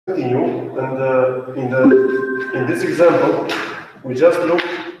continue, and in this example, we just look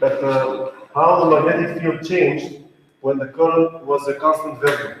at how the magnetic field changed when the current was a constant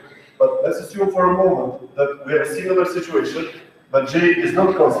value. But let's assume for a moment that we have a similar situation, but J is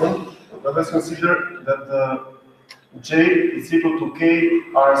not constant. But let's consider that J is equal to K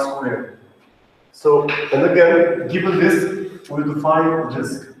R squared. So, and again, given this, we define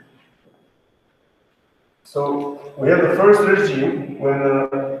disk. So we have the first regime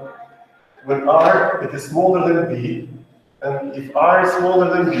when R it is smaller than B, and if R is smaller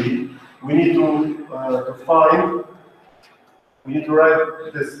than B, we need to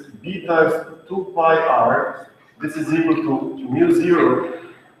write this B times 2 pi R. This is equal to mu 0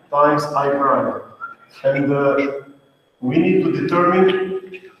 times I prime, and we need to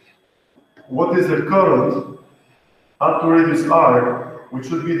determine what is the current up to radius R, which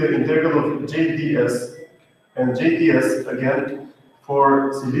would be the integral of JDS, and JDS again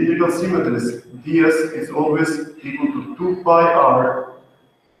for cylindrical symmetries, ds is always equal to 2 pi r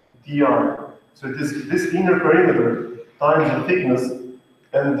dr. So it is this inner perimeter times the thickness,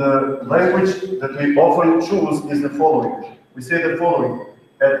 and the language that we often choose is the following. We say the following: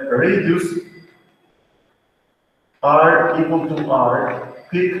 at radius r equal to r,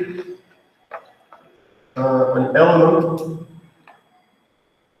 pick an element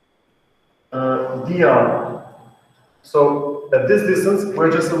dr. So at this distance,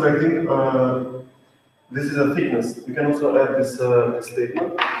 we're just selecting, this is a thickness. You can also add this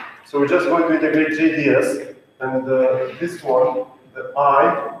statement. So we're just going to integrate JDS, and this one, the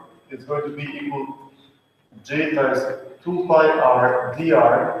I, is going to be equal to J times 2 pi r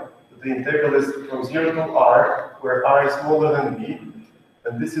dr. The integral is from 0 to r, where r is smaller than b,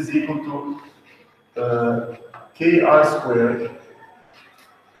 and this is equal to kr squared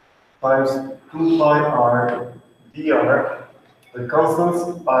times 2 pi r dr. The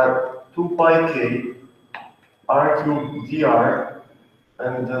constants are 2 pi k r cubed dr,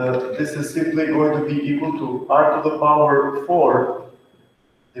 and this is simply going to be equal to r to the power 4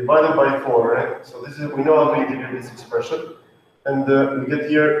 divided by 4, right? So this is, we know how to integrate this expression, and we get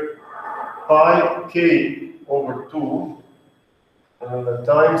here pi k over 2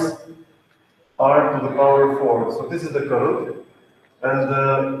 times r to the power 4. So this is the current,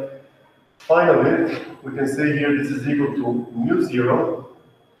 and finally, we can say here this is equal to mu 0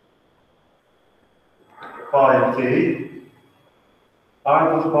 pi k r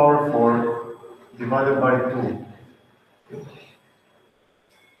to the power 4 divided by 2.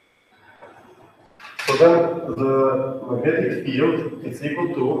 So then the magnetic field is equal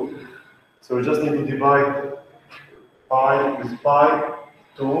to, so we just need to divide pi with pi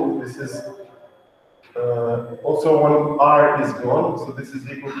 2. This is also when r is gone, so this is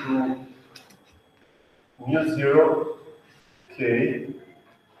equal to mu 0 k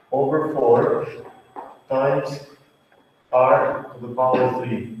over 4 times r to the power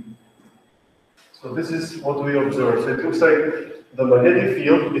 3. So this is what we observe. So it looks like the magnetic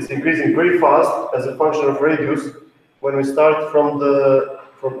field is increasing very fast as a function of radius when we start from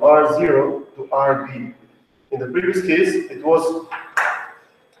R0 to RB. In the previous case, it was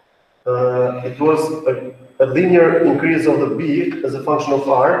a linear increase of the B as a function of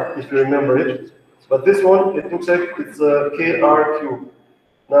R, if you remember it. But this one, it looks like it's kr cubed.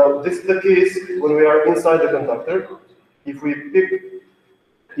 Now, this is the case when we are inside the conductor. If you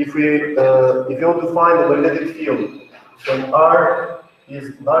want to find the magnetic field when R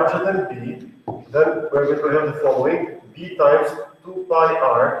is larger than B, then we're going to have the following: B times 2 pi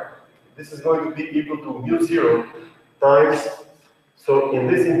R. This is going to be equal to mu 0 times. So in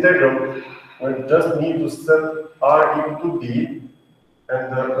this integral, we just need to set R equal to B, and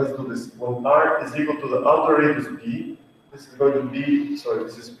let's do this. When R is equal to the outer radius B, this is going to be, sorry,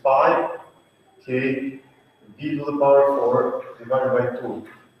 this is pi k b to the power 4 divided by 2.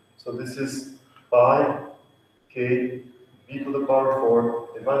 So this is pi k b to the power 4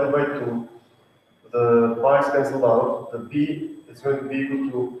 divided by 2. The pi's cancel out. The b is going to be equal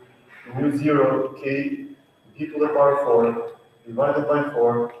to mu 0 k b to the power 4 divided by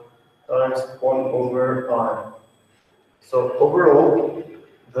 4 times 1 over pi. So overall,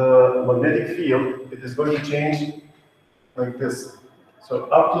 the magnetic field, it is going to change like this. So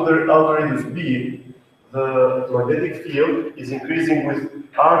up to the outer radius b, the magnetic field is increasing with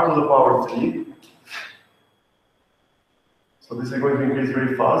r to the power 3. So this is going to increase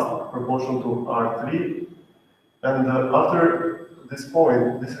very fast, proportional to r3. And after this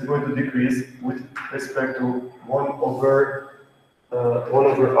point, this is going to decrease with respect to 1 over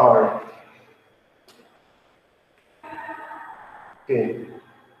r. Okay.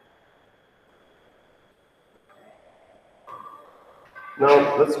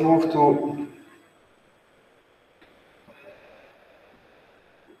 Now let's move to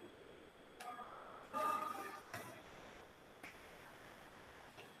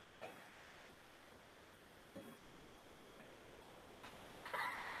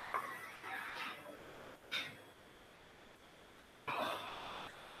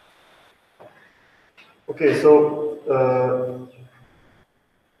okay, so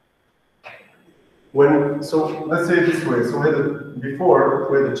let's say it this way. So before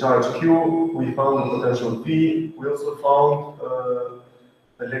we had the charge Q, we found the potential V. We also found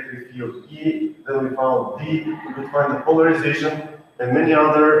electric field E. Then we found D. We could find the polarization and many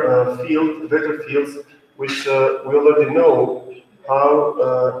other vector fields, which we already know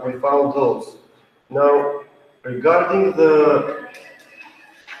how we found those. Now, regarding the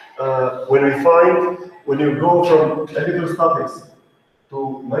when you go from electrostatics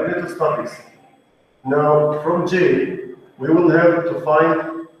to magnetostatics, now from J we will have to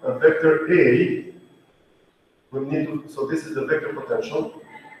find a vector A. We need to, so this is the vector potential,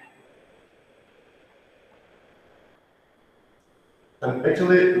 and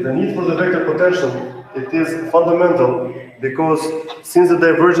actually the need for the vector potential, it is fundamental, because since the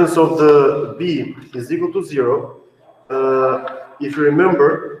divergence of the B is equal to 0, if you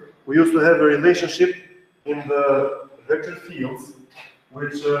remember, we used to have a relationship in the vector fields,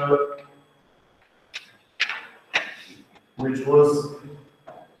 which was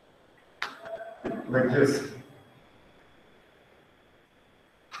like this.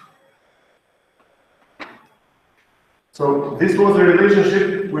 So this was a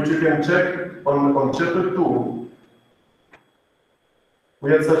relationship which you can check on chapter 2.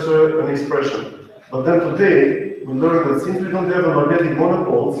 We had such an expression. But then today, we learned that since we don't have a magnetic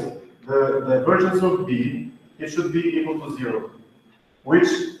monopoles, the divergence of B, it should be equal to 0. Which,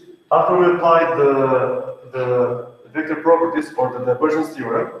 after we applied the vector properties or the divergence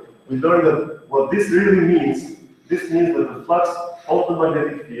theorem, we learned that what this really means, this means that the flux of the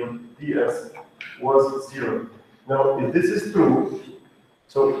magnetic field, ds, was 0. Now, if this is true,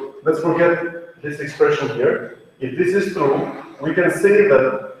 so let's forget this expression here. If this is true, we can say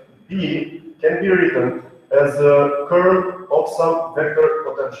that B can be written as a curl of some vector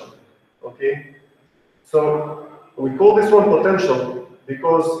potential. Okay? So we call this one potential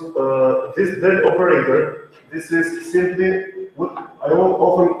because this del operator, this is simply what I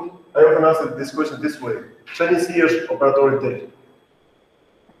often ask this question this way. Ce ne sieš operatorul del?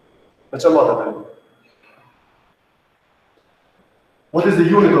 Na ce mată del? What is the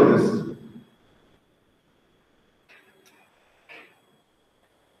unit of this?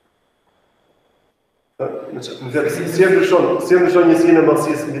 Siempre schon një sinë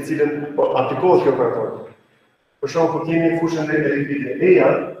masis mbi cilën aplikohet kjo operator. Për shembull, kur kemi fushën e elektrike E-ja,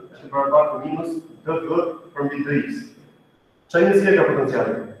 është barabartë minus dV për mbi dx. Çfarë njësie ka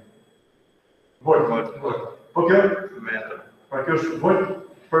potencialin? Volt. Po kjo? Metër. Pra kjo është volt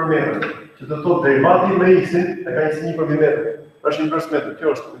për metër. Që do të thotë derivati me x-in e ka njësi 1 për mbi metër. Është invers metër. Kjo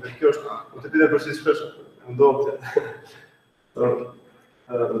është. U të pyetën për si shpesh. Ndodhte.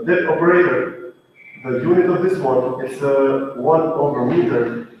 That operator, the unit of this one is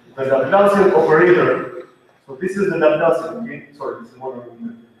 1/meter. The Laplacian operator, so this is the Laplacian, okay? Sorry, this is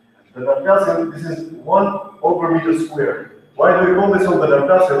 1/meter. The Laplacian, this is 1/meter squared. Why do we call this one the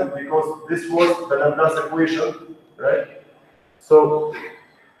Laplacian? Because this was the Laplace equation, right? So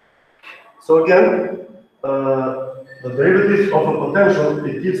again, the derivative of a potential,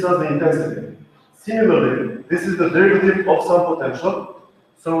 it gives us the intensity. Similarly, this is the derivative of some potential.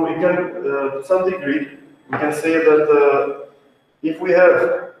 So we can, to some degree, we can say that if we have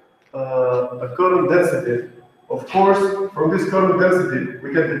a current density, of course, from this current density,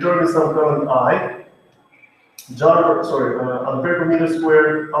 we can determine some current I, ampere per meter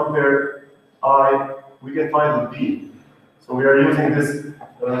squared, ampere I, we can find the B. So we are using this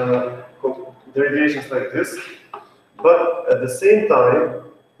derivations like this, but at the same time,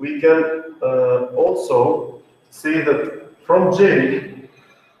 we can also say that from J,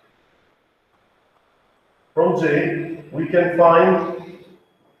 we can find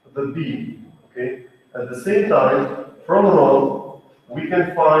the B, okay? At the same time, from rho, we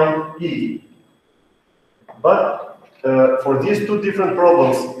can find E. But for these two different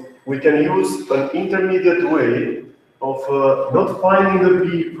problems, we can use an intermediate way of not finding the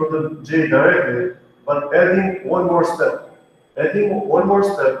B from the J directly, but adding one more step. Adding one more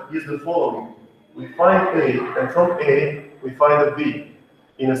step is the following. We find A, and from A, we find the B.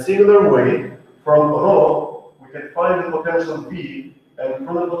 In a similar way, from rho, we can find the potential B, and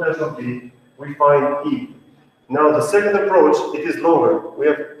from the potential B, we find E. Now, the second approach, it is longer. We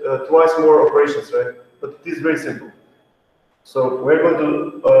have twice more operations, right? But it is very simple. So we're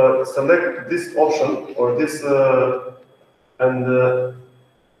going to select this option or this, and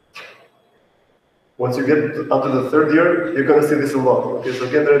once you get up to the third year, you're going to see this a lot. Okay, so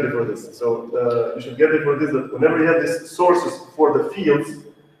get ready for this. So you should get ready for this. That whenever you have these sources for the fields,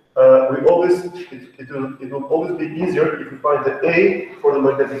 it will always be easier if you find the A for the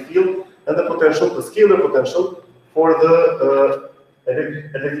magnetic field and the potential, the scalar potential for the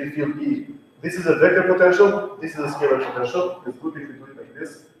electric field E. This is a vector potential. This is a scalar potential. It's good if you do it like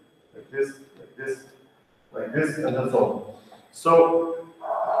this, like this, like this, like this, and that's all. So.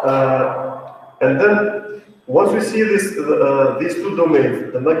 And then, once we see this, these two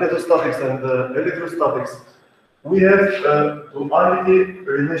domains, the magnetostatics and the electrostatics, we have duality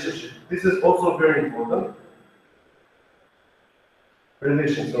relationship. This is also very important.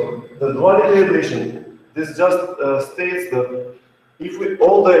 Relation. So the duality relation. This just states that if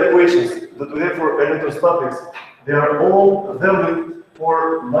all the equations that we have for electrostatics, they are all valid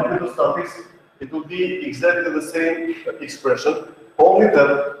for magnetostatics, it will be exactly the same expression. Only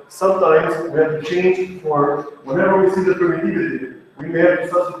that sometimes we have to change for whenever we see the permittivity, we may have to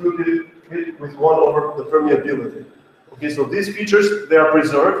substitute it with 1 over the permeability. Okay, so these features, they are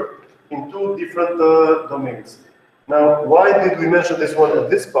preserved in two different domains. Now, why did we mention this one at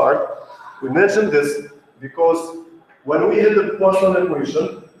this part? We mentioned this because when we had the Poisson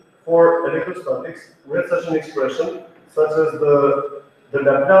equation for electrostatics, we had such an expression, such as the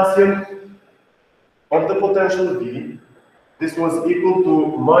Laplacian of the potential V. This was equal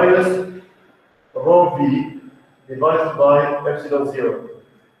to minus rho V divided by epsilon 0.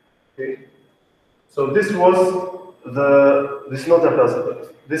 Okay. So this was this is not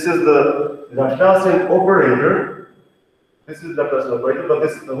Laplacian. This is the Laplacian operator. This is the Laplacian operator, but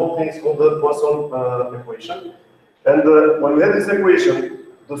the whole thing is called the Poisson equation. And when we had this equation,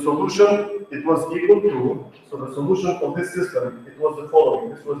 the solution, it was equal to, so the solution of this system, it was the following.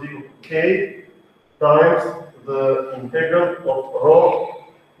 This was equal to K times the integral of rho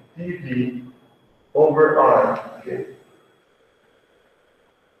dV over R. Okay.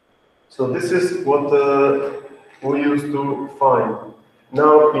 So this is what we used to find.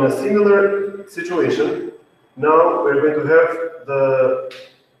 Now, in a similar situation, now we're going to have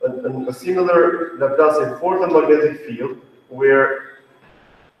a similar Laplacian for the magnetic field, where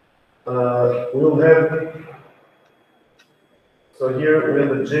we will have. So here we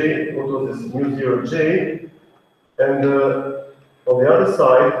have the J, what was this, mu0 J. And on the other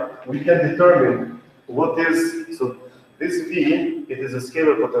side, we can determine what is, so this V, it is a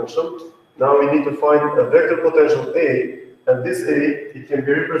scalar potential. Now we need to find a vector potential A, and this A, it can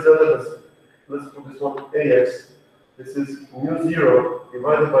be represented as, let's put this one AX. This is mu0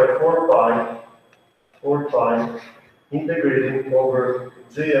 divided by 4 pi, integrating over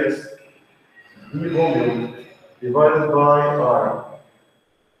Jx d volume divided by R.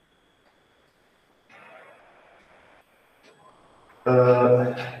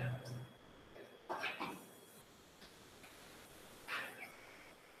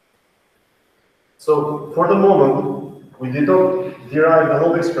 So for the moment, we did not derive the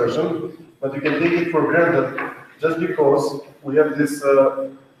whole expression, but you can take it for granted just because we have this,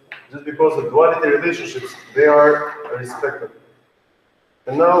 just because the duality relationships, they are respected.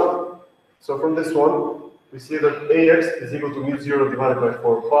 And now, so from this one, we see that AX is equal to mu0 divided by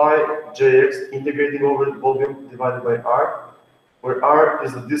 4 pi, Jx integrating over the volume divided by R, where R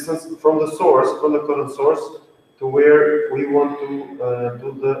is the distance from the source, from the current source, to where we want to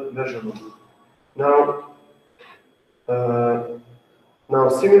do the measurement. Now,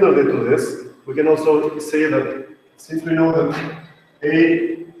 similarly to this, we can also say that since we know that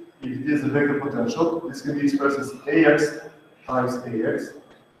A, it is a vector potential, this can be expressed as AX times AX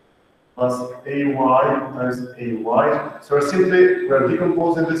plus AY times AY. So we are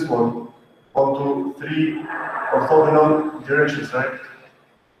decomposing this one onto 3 orthogonal directions, right?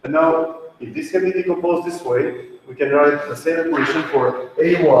 And now, if this can be decomposed this way, we can write the same equation for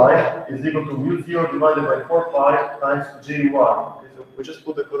AY is equal to mu0 divided by 4 pi times JY. Okay, so we just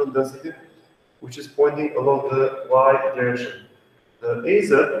put the current density, which is pointing along the Y direction. The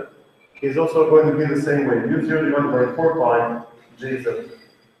AZ is also going to be the same way, mu0 divided by 4 pi JZ.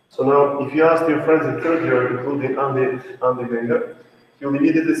 So now, if you ask your friends in third year, including Andy Wenger, he'll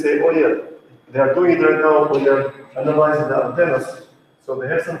immediately say, oh yeah, they are doing it right now when they're analyzing the antennas. So they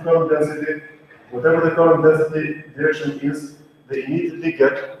have some current density. Whatever the current density direction is, they immediately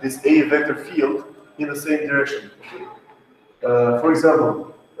get this A vector field in the same direction. For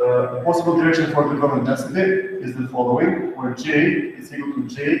example, the possible direction for the current density is the following, where J is equal to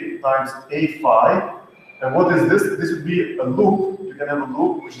J times A phi. And what is this? This would be a loop. You can have a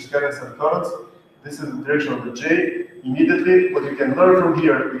loop which is carrying some currents. This is the direction of the J. immediately what you can learn from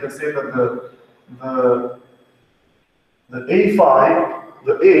here, we can say that the A phi,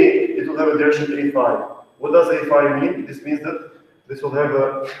 the A, it will have a direction A phi. What does A phi mean? This means that this will have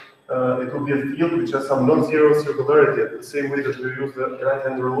it will be a field which has some non-zero circularity, the same way that we use the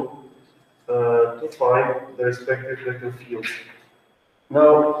right-hand rule to find the respective vector fields.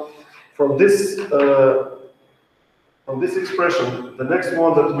 Now, from this expression, the next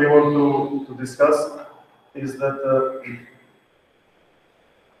one that we want to discuss is that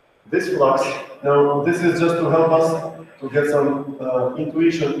this flux. Now, this is just to help us to get some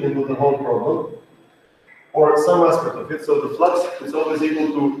intuition into the whole problem, or some aspect of it. So the flux is always equal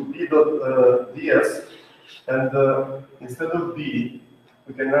to B dot ds, and instead of B,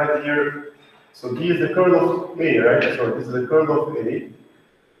 we can write here, so B is the curl of A, right? So this is the curl of A,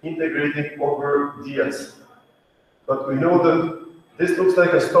 integrating over ds. But we know that this looks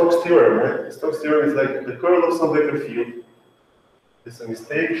like a Stokes theorem, right? Stokes theorem is like the curl of some vector field. This is a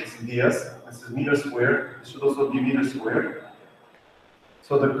mistake, this is ds, this is meter squared, this should also be meter squared.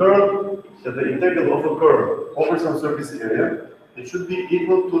 So the curl, the integral of a curve over some surface area, it should be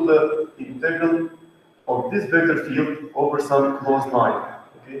equal to the integral of this vector field over some closed line.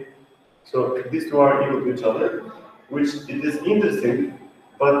 Okay? So these two are equal to each other, which it is interesting,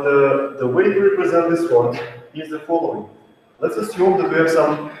 but the way to represent this one is the following. Let's assume that we have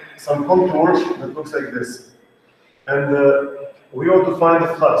some contour that looks like this. And we want to find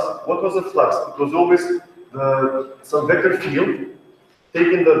the flux. What was the flux? It was always some vector field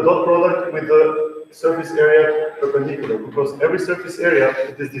taking the dot product with the surface area perpendicular, because every surface area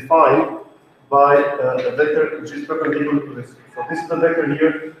it is defined by a vector which is perpendicular to this. So this is the vector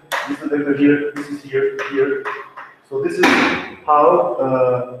here, this is the vector here, this is here, here. So this is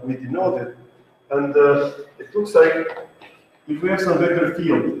how we denote it. And it looks like if we have some vector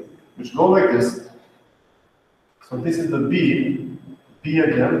field which go like this, so this is the B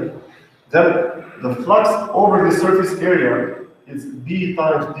again, then the flux over the surface area is B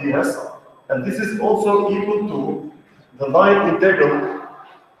times ds, and this is also equal to the line integral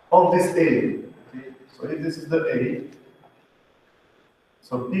of this A. Okay? So if this is the A,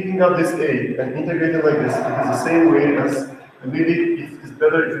 so picking up this A and integrating like this, it is the same way as, and maybe it's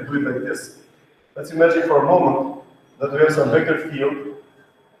better if you do it like this. Let's imagine for a moment that we have some vector field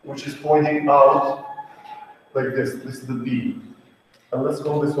which is pointing out like this. This is the B. And let's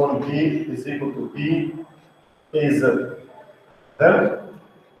call this one B is equal to B AZ. Then,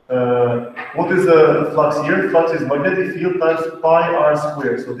 what is the flux here? Flux is magnetic field times pi r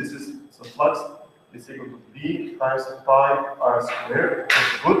squared. So this is, so flux is equal to B times pi r squared.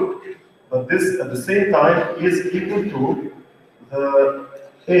 That's good. But this at the same time is equal to the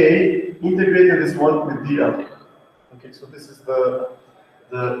A integrating this one with dl. Okay, so this is the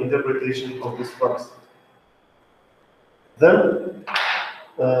interpretation of this flux. Then,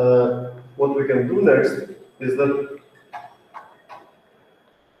 what we can do next is that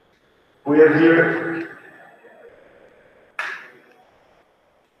we have here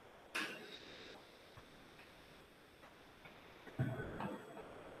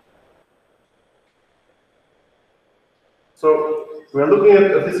so we are looking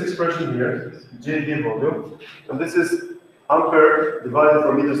at this expression here, JD volume, and this is ampere divided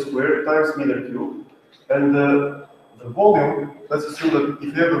per meter squared times meter cube, and the volume, let's assume that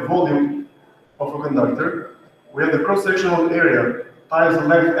if you have the volume of a conductor, we have the cross-sectional area times the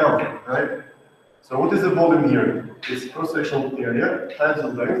length L, right? So what is the volume here? It's cross-sectional area times the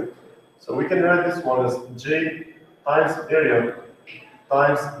length. So we can write this one as J times area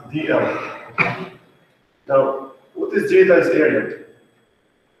times dl. Now, what is J times area?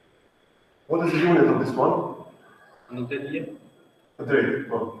 What is the unit of this one?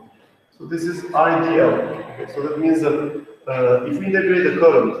 So this is IDL. Okay, so that means that if we integrate the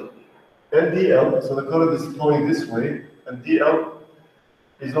current and dl, so the current is flowing this way, and dl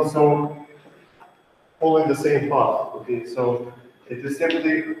is also following the same path. Okay, so it is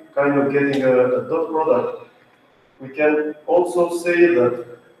simply kind of getting a dot product. We can also say that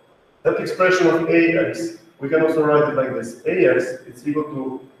expression of AX, we can also write it like this. AX is equal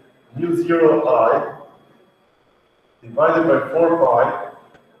to mu0 I divided by 4 pi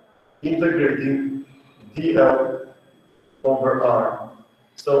integrating dl over r.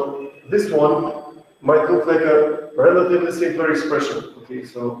 So this one might look like a relatively simpler expression. Okay,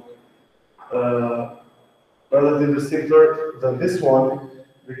 so relatively simpler than this one,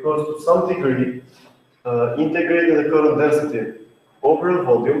 because to some degree, integrating the current density over a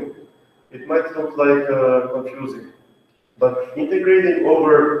volume, it might look like confusing. But integrating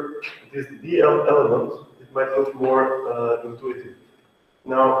over this dl element, it might look more intuitive.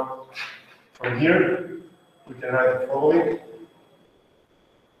 Now, from here, we can write the following.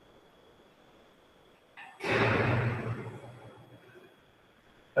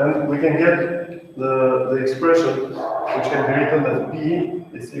 And we can get the expression which can be written as B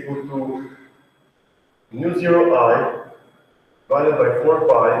is equal to mu 0 I divided by 4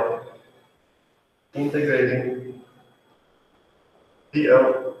 pi integrating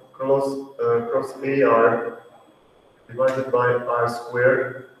dl cross AR divided by R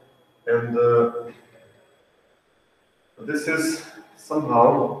squared, and this is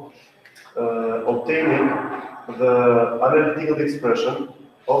somehow obtaining the analytical expression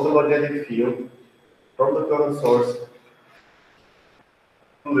of the magnetic field from the current source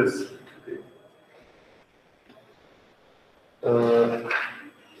to this.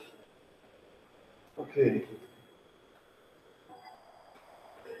 Okay.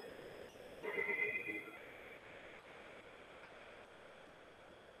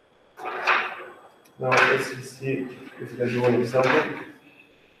 Now let's see if we can do an example.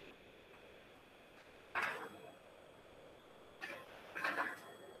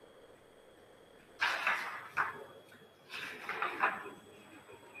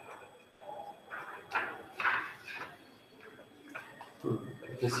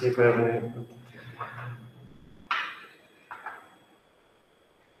 Let's see if I have any.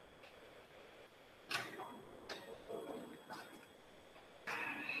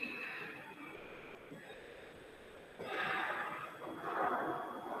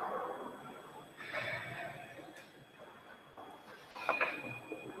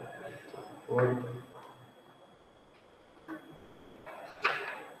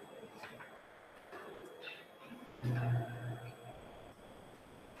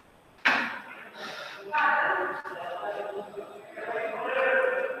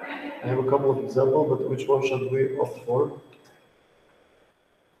 I have a couple of examples, but which one should we opt for?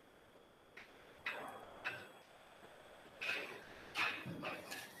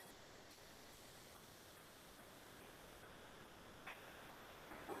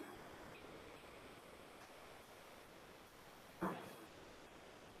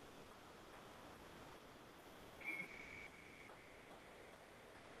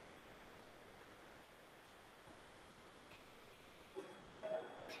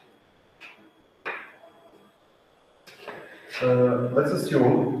 Let's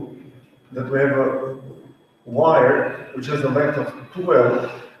assume that we have a wire which has a length of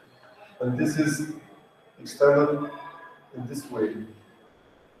 12, and this is extended in this way.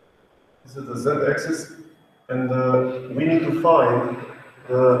 This is the z-axis, and we need to find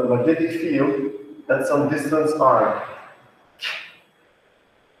the magnetic field at some distance r.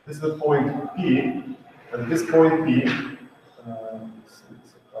 This is the point P, and this point P,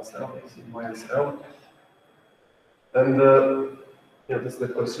 plus L, minus L. And yeah, this is the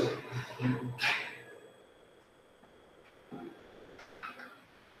question.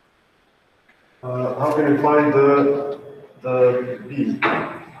 How can we find the B?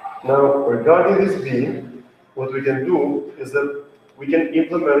 Now, regarding this B, what we can do is that we can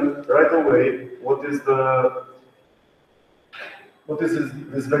implement right away what is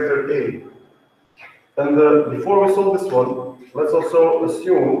this vector A. And before we solve this one, let's also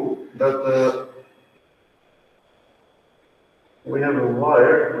assume that we have a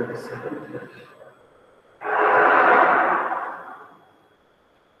wire. Wait a second.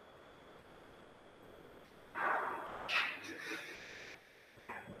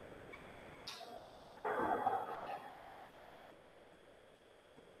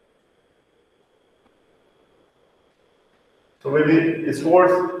 So maybe it's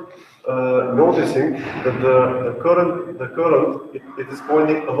worth noticing that the current it is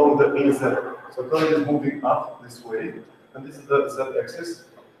pointing along the AZ. So current is moving up this way, and this is the z-axis.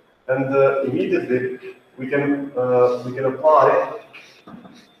 And immediately we can apply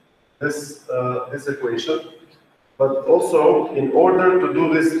this this equation. But also, in order to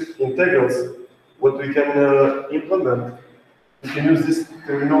do these integrals, what we can implement, we can use this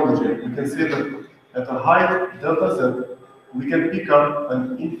terminology. We can say that at a height delta z, we can pick up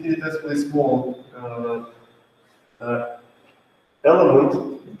an infinitesimally small element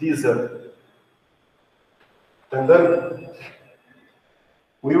dz. And then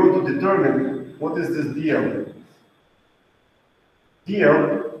we want to determine what is this dl.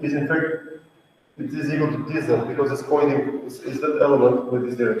 dl is in fact, it is equal to dz because it's pointing, is that element with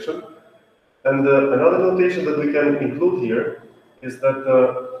this direction. And another notation that we can include here is that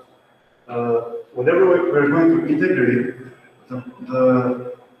whenever we're going to integrate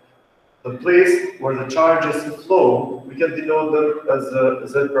the place where the charges flow, we can denote them as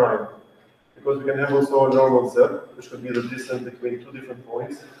z prime, because we can have also a normal z, which could be the distance between two different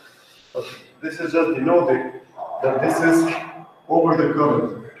points. Okay. this is just denoting that this is over the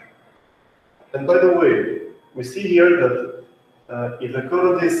current. And by the way, we see here that if the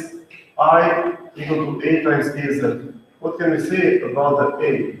current is I equal to A times AZ, what can we say about the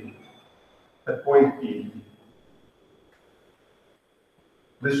A at point P?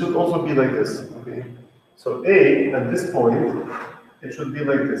 This should also be like this, okay? So A at this point, it should be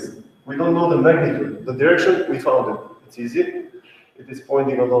like this. We don't know the magnitude. The direction, we found it. It's easy. It is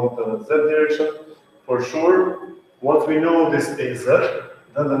pointing along the Z direction. For sure, once we know this AZ,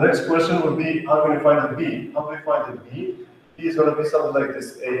 then the next question will be, how can we find the B? How do we find the B? B is going to be something like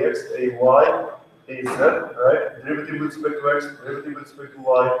this, AX, AY, AZ, right? Derivative with respect to X, derivative with respect to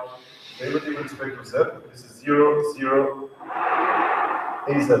Y, derivative with respect to Z. This is 0, 0,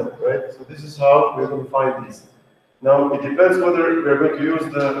 AZ, right? So this is how we're going to find these. Now, it depends whether we're going to use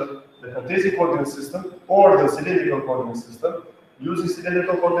the Cartesian coordinate system or the cylindrical coordinate system. Using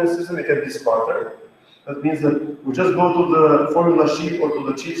cylindrical coordinate system, it can be smarter. That means that we just go to the formula sheet or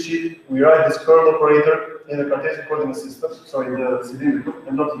to the cheat sheet, we write this curl operator in the Cartesian coordinate system, so in the cylindrical,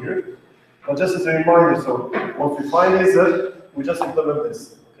 and not here. But just as a reminder, so once we find AZ, we just implement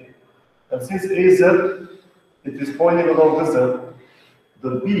this. Okay? And since AZ, it is pointing along the Z,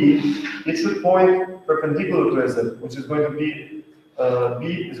 the B, it should point perpendicular to AZ, which is going to be,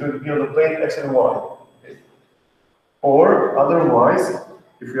 B is going to be on the plane X and Y. Okay? Or otherwise,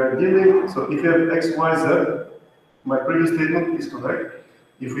 if we are dealing, so if you have X, Y, Z, my previous statement is correct.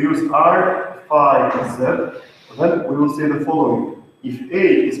 If we use R, phi, Z, then we will say the following. If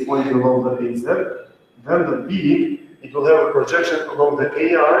A is pointing along the AZ, then the B, it will have a projection along the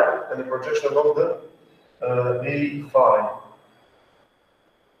AR and a projection along the A phi.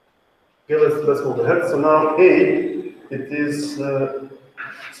 Okay, let's move ahead. So now A, it is,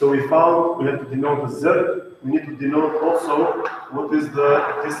 so we found we have to denote the Z. We need to denote also what is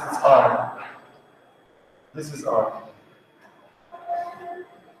the distance R. This is R.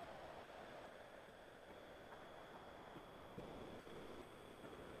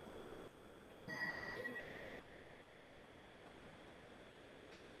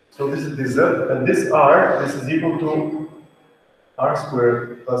 So this is the Z, and this R, this is equal to R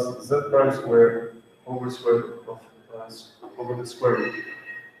squared plus Z prime squared over square root of over the square root.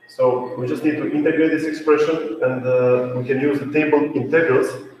 So we just need to integrate this expression, and we can use the table integrals,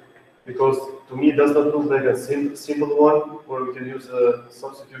 because to me it does not look like a simple one where we can use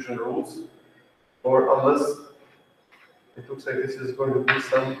substitution rules, or unless it looks like this is going to be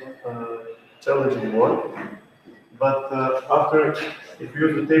some challenging one. But after, if we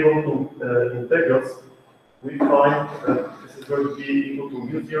use the table to integrals, we find that this is going to be equal to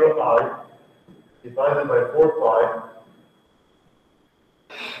mu0 I divided by 4 pi.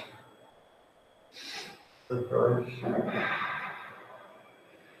 That's right.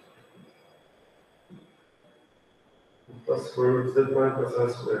 Plus square root z prime plus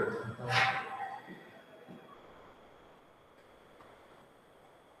I squared.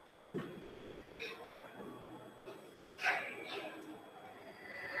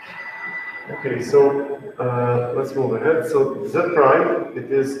 Okay, so let's move ahead. So z prime, it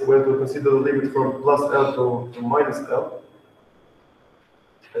is where to consider the limit from plus L to minus L.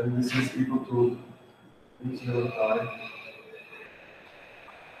 And this is equal to mu0 I.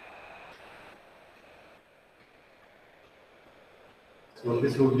 So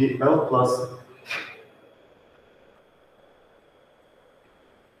this will be L plus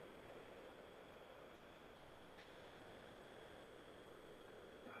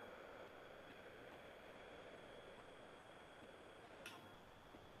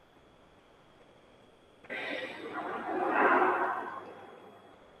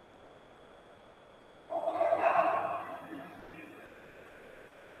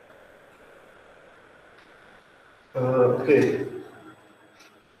okay.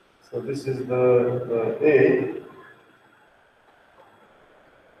 So this is the A.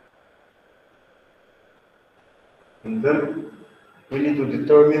 And then we need to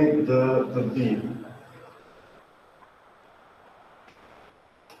determine the B.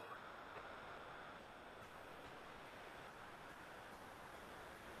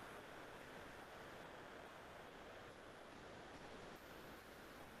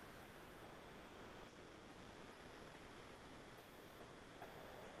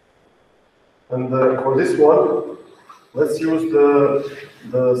 And for this one, let's use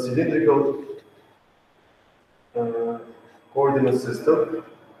the cylindrical coordinate system.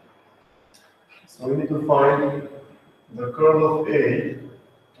 So we need to find the curl of A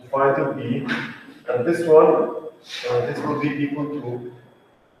to find the B, and this one, this will be equal to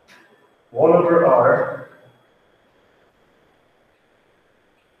 1 over R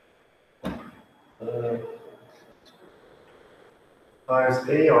times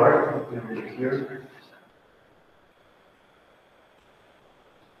AR, let me read it here.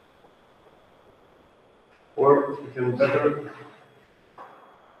 Or we can better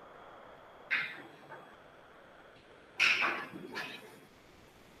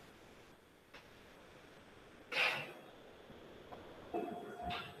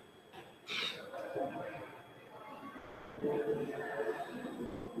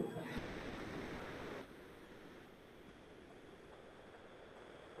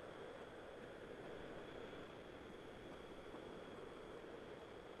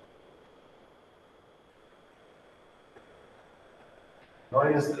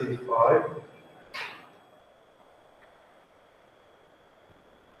minus 85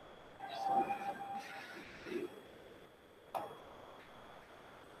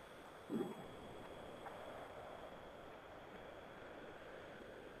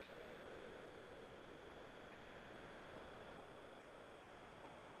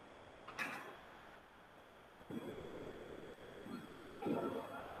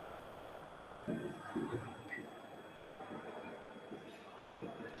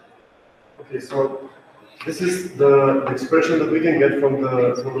 Okay, so this is the expression that we can get from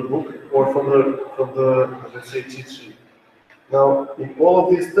the book or from the let's say cheat sheet. Now, in all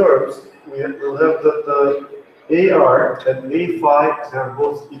of these terms, will have that AR and A phi they are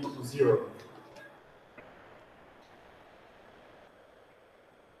both equal to 0.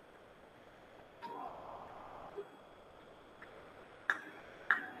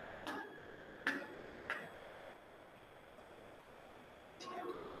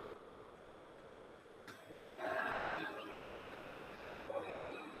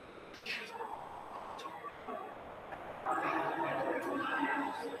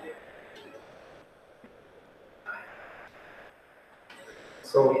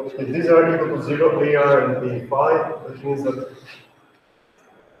 So if these are equal to 0, AR and A phi, that means that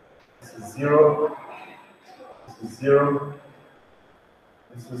this is 0, this is 0,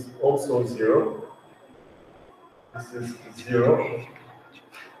 this is also 0, this is 0,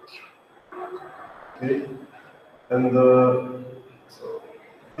 okay, and so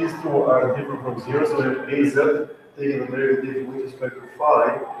these two are different from 0, so we have AZ taking the derivative with respect to phi,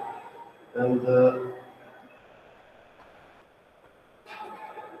 and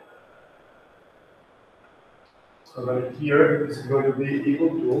so then here this is going to be equal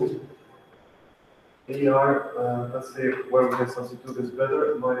to AR, let's say where we can substitute this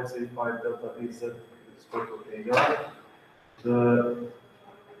better, minus A phi delta AZ with respect to AR.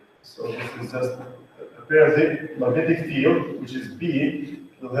 So this is just apparently magnetic field, which is B,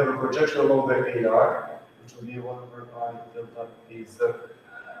 will have a projection along the AR, which will be 1 over I delta AZ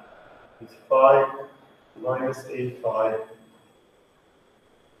with phi minus A phi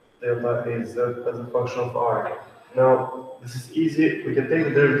delta AZ as a function of R. Now, this is easy. We can take the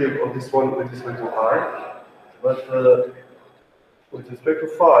derivative of this one with respect to R, but with respect to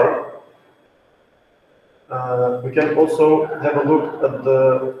phi, we can also have a look at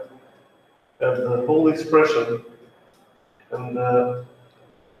the whole expression, and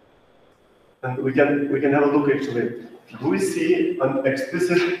we can have a look actually. Do we see an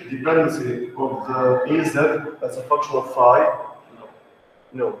explicit dependency of the AZ as a function of phi?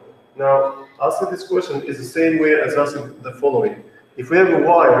 No. Now, asking this question is the same way as asking the following. If we have a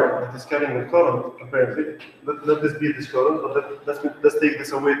wire that is carrying a current, apparently, let this be this current, but let's take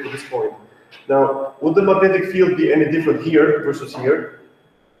this away to this point. Now, would the magnetic field be any different here versus here?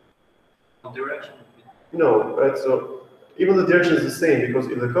 Direction? No, right? So, even the direction is the same, because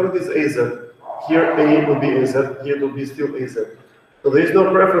if the current is AZ, here A will be AZ, here it will be still AZ. So there is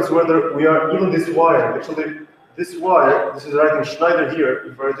no preference whether we are even this wire. Actually, this wire, this is writing Schneider here.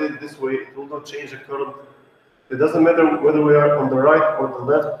 If I write it this way, it will not change the current. It doesn't matter whether we are on the right or the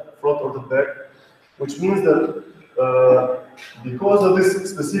left, front or the back, which means that because of this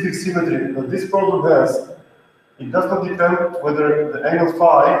specific symmetry that this problem has, it does not depend whether the angle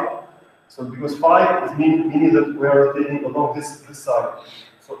phi, so because phi is meaning that we are rotating along this side.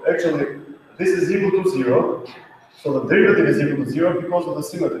 So actually, this is equal to 0, so the derivative is equal to 0 because of the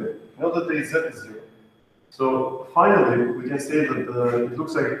symmetry, not that the AZ is 0. So finally, we can say that it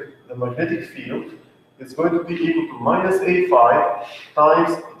looks like the magnetic field is going to be equal to minus A phi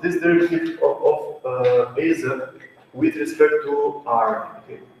times this derivative of AZ with respect to R.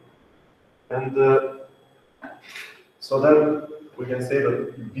 Okay. And so then we can say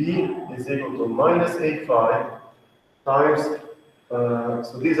that B is equal to minus A phi times,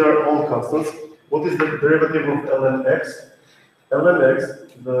 so these are all constants. What is the derivative of ln x? Ln x,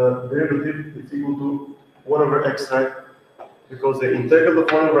 the derivative is equal to 1 over x, right? Because the integral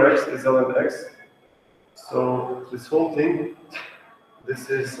of 1 over x is ln x. So this whole thing, this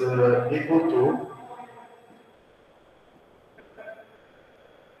is equal to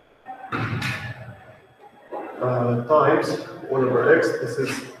times 1 over x. This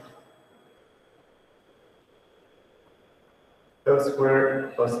is L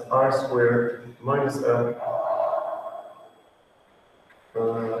squared plus R squared minus L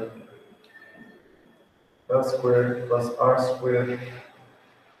L squared plus R squared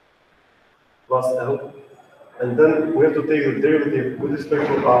plus L. And then we have to take the derivative with respect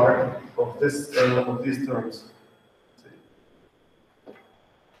to R of this of these terms.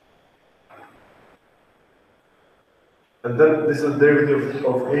 And then this is derivative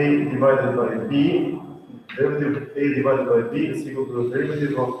of A divided by B. Derivative of A divided by B is equal to the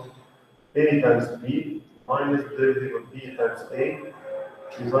derivative of A times B minus the derivative of B times A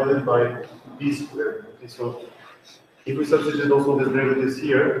divided by B squared. Okay, so if we substitute also the derivatives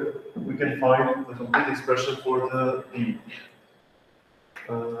here, we can find the complete expression for the B.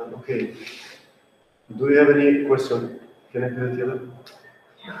 Okay. Do you have any question? Can I do it together?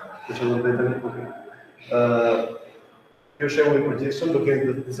 Okay. Eu chamo de projection, do que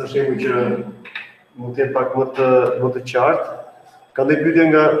chamo de um tempo para muito chart. Quando eu pedi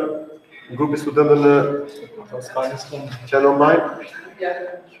um grupo estudando na channel online.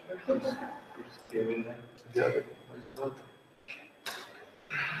 Yeah.